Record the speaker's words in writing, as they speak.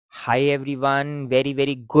Hi everyone,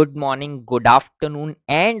 very good morning, good afternoon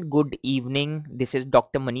and good evening. This is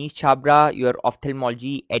Dr. Manish Chhabra, your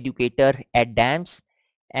ophthalmology educator at DAMS,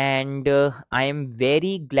 and I am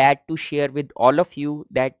very glad to share with all of you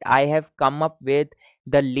that I have come up with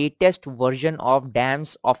the latest version of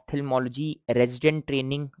DAMS Ophthalmology Resident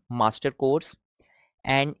Training Master Course.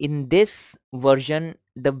 And in this version,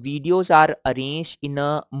 the videos are arranged in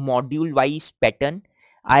a module wise pattern.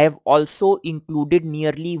 I have also included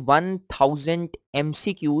nearly 1000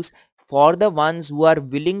 MCQs for the ones who are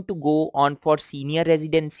willing to go on for senior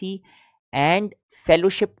residency and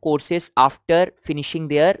fellowship courses after finishing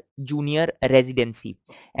their junior residency.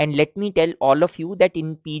 And let me tell all of you that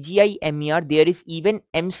in PGI MER there is even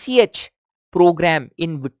MCH program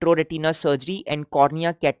in vitreoretina surgery and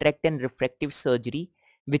cornea cataract and refractive surgery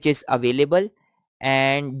which is available,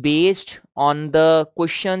 and based on the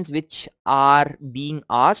questions which are being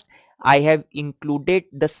asked, I have included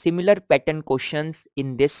the similar pattern questions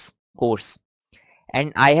in this course,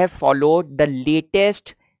 and I have followed the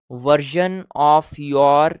latest version of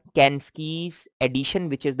your Kanski's edition,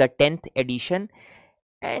 which is the 10th edition.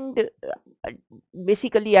 And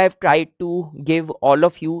basically I have tried to give all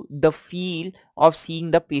of you the feel of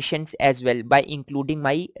seeing the patients as well by including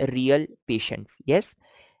my real patients. Yes.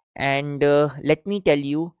 And let me tell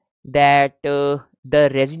you that the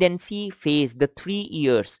residency phase, the 3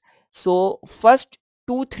 years, so first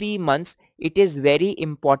 2-3 months, it is very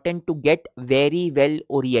important to get very well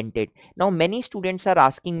oriented. Now many students are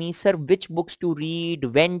asking me, sir, which books to read,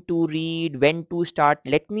 when to start.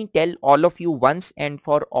 Let me tell all of you once and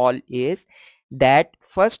for all is that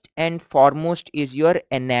first and foremost is your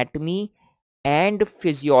anatomy and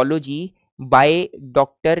physiology by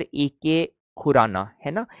Dr. A.K. Khurana,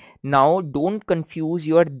 है ना? Now don't confuse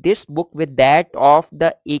your this book with that of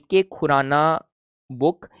the A.K. Khurana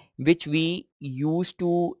book which we used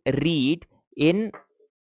to read in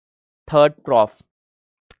third prof.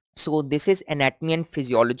 So this is anatomy and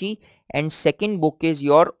physiology, and second book is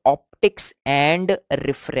your optics and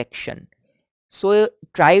refraction. So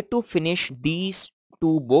try to finish these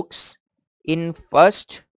two books in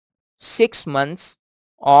first 6 months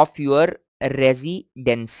of your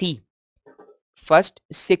residency. First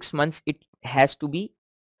 6 months it has to be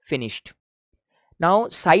finished. Now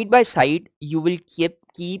side by side you will keep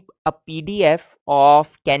a PDF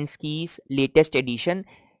of Kanski's latest edition.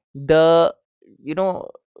 The you know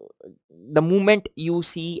the moment you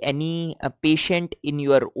see any patient in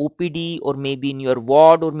your OPD or maybe in your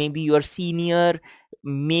ward or maybe your senior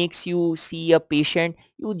makes you see a patient,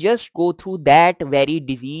 you just go through that very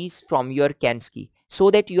disease from your Kansky so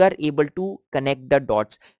that you are able to connect the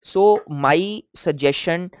dots. So my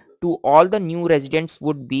suggestion to all the new residents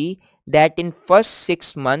would be that in first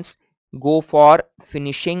 6 months go for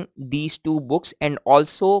finishing these two books. And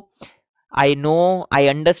also I know, I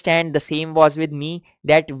understand the same was with me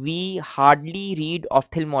that we hardly read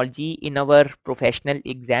ophthalmology in our professional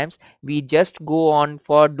exams. We just go on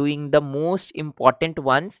for doing the most important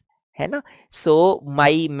ones. है ना? So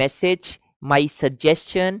my message, my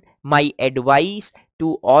suggestion, my advice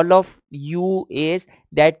to all of you is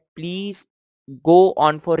that please go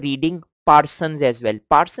on for reading Parsons as well.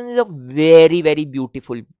 Parsons is a very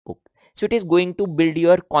beautiful book. So it is going to build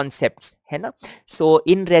your concepts, है ना? So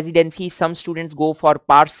in residency, some students go for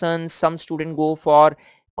Parsons, some students go for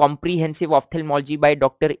comprehensive ophthalmology by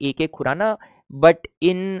Dr. A.K. Khurana. But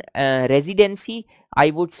in residency,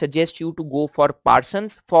 I would suggest you to go for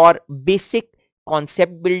Parsons for basic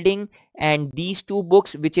concept building, and these two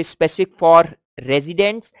books which is specific for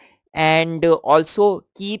residents, and also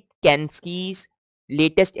keep Kansky's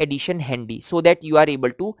latest edition handy so that you are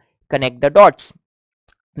able to connect the dots.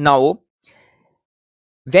 Now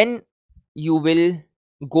when you will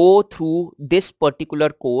go through this particular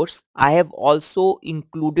course, I have also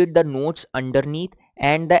included the notes underneath,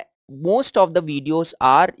 and the most of the videos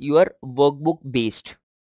are your workbook based,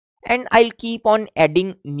 and I'll keep on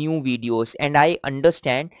adding new videos. And I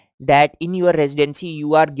understand that in your residency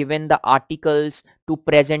you are given the articles to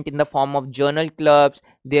present in the form of journal clubs,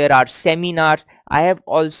 there are seminars. I have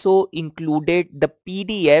also included the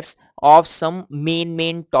PDFs of some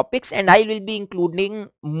main topics, and I will be including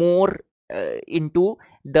more into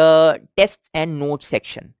the tests and notes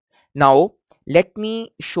section. Now let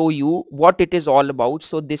me show you what it is all about.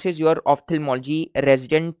 So this is your ophthalmology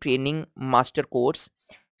resident training master course.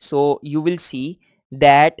 So you will see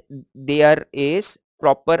that there is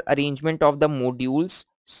proper arrangement of the modules.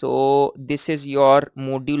 So this is your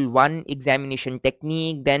module 1 examination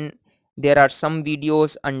technique, then there are some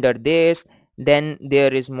videos under this, then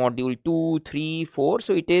there is module 2, 3, 4.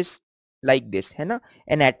 So it is like this, है ना?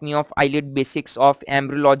 Anatomy of eyelid, basics of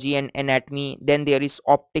embryology and anatomy. Then there is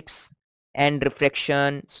optics and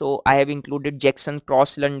refraction. So I have included Jackson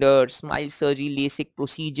cross cylinder, smile surgery, LASIK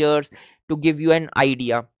procedures to give you an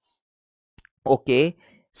idea. Okay,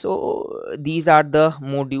 so these are the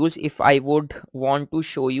modules. If I would want to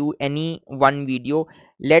show you any one video,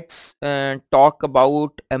 let's talk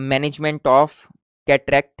about management of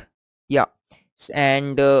cataract. Yeah,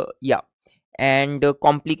 and yeah, and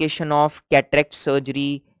complication of cataract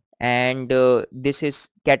surgery, and this is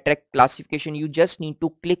cataract classification. You just need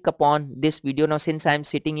to click upon this video. Now since I'm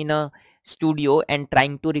sitting in a studio and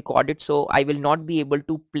trying to record it, so I will not be able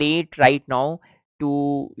to play it right now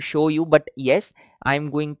to show you, but yes,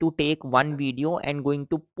 I'm going to take one video and going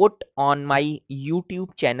to put on my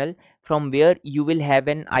YouTube channel, from where you will have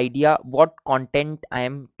an idea what content I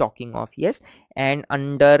am talking of. Yes, and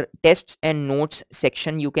under tests and notes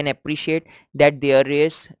section, you can appreciate that there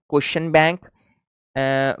is question bank,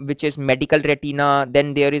 which is medical retina.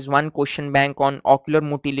 Then there is one question bank on ocular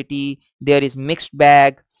motility. There is mixed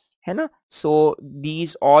bag, है ना? So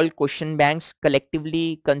these all question banks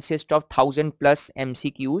collectively consist of 1000 plus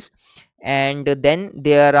MCQs. And then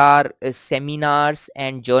there are seminars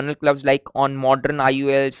and journal clubs like on modern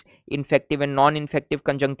IOLs, infective and non-infective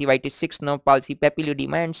conjunctivitis, 6 nerve palsy,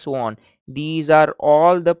 papilledema, and so on. These are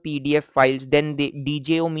all the PDF files. Then the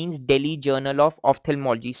DJO means Delhi Journal of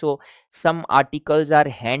Ophthalmology. So some articles are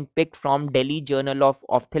handpicked from Delhi Journal of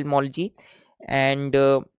Ophthalmology, and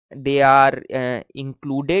they are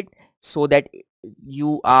included so that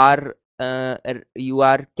you are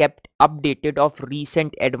kept updated of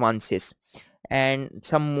recent advances. And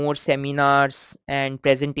some more seminars and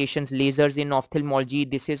presentations, lasers in ophthalmology.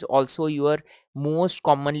 This is also your most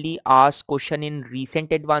commonly asked question in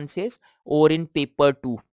recent advances or in paper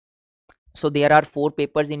 2. So there are 4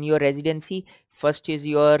 papers in your residency. First is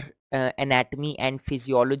your anatomy and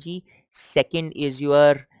physiology. Second is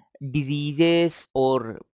your diseases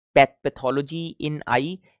or pathology in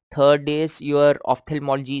eye. Third is your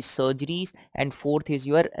ophthalmology surgeries, and fourth is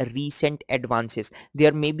your recent advances.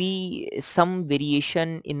 There may be some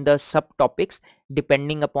variation in the subtopics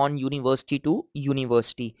depending upon university to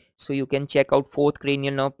university. So you can check out fourth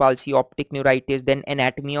cranial nerve palsy, optic neuritis, then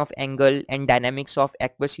anatomy of angle and dynamics of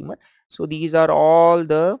aqueous humor. So these are all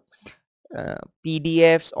the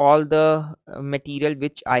PDFs, all the material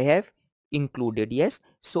which I have included. Yes,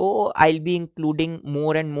 so I'll be including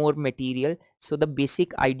more and more material. So the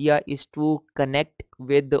basic idea is to connect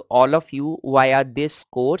with all of you via this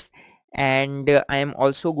course, and I am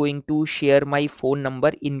also going to share my phone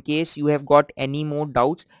number. In case you have got any more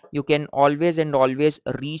doubts, you can always and always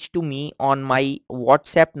reach to me on my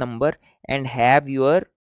WhatsApp number and have your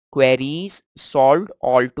queries solved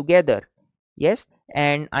all together. Yes,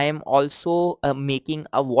 and I am also making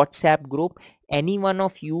a WhatsApp group. Any one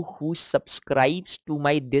of you who subscribes to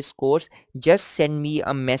my this course, just send me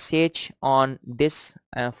a message on this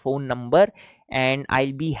phone number, and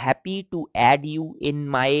I'll be happy to add you in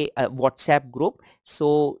my WhatsApp group.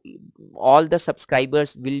 So all the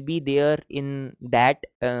subscribers will be there in that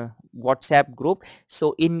WhatsApp group.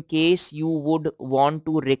 So in case you would want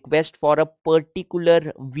to request for a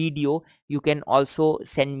particular video, you can also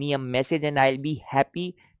send me a message and I'll be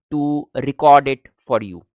happy to record it for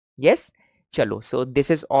you. Yes, chalo. So this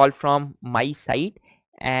is all from my side,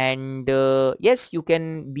 and yes, you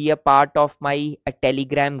can be a part of my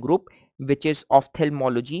Telegram group, which is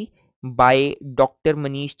Ophthalmology by Dr.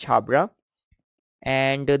 Manish Chhabra,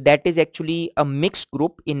 and that is actually a mixed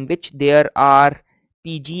group in which there are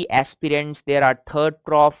PG aspirants, there are third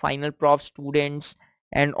prof, final prof students,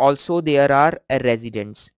 and also there are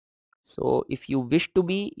residents. So if you wish to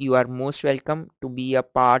be, you are most welcome to be a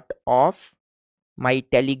part of my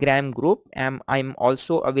Telegram group. I'm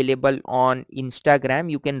also available on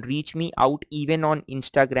Instagram. You can reach me out even on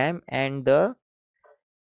Instagram, and the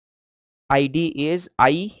ID is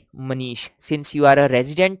I Manish. Since you are a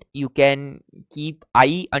resident, you can keep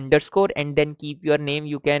I underscore and then keep your name.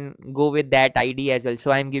 You can go with that ID as well.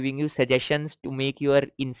 So I'm giving you suggestions to make your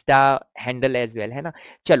Insta handle as well. है ना?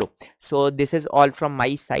 चलो. So this is all from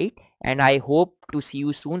my side, and I hope to see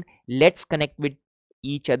you soon. Let's connect with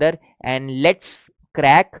each other and let's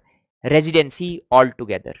crack residency all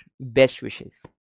together. Best wishes.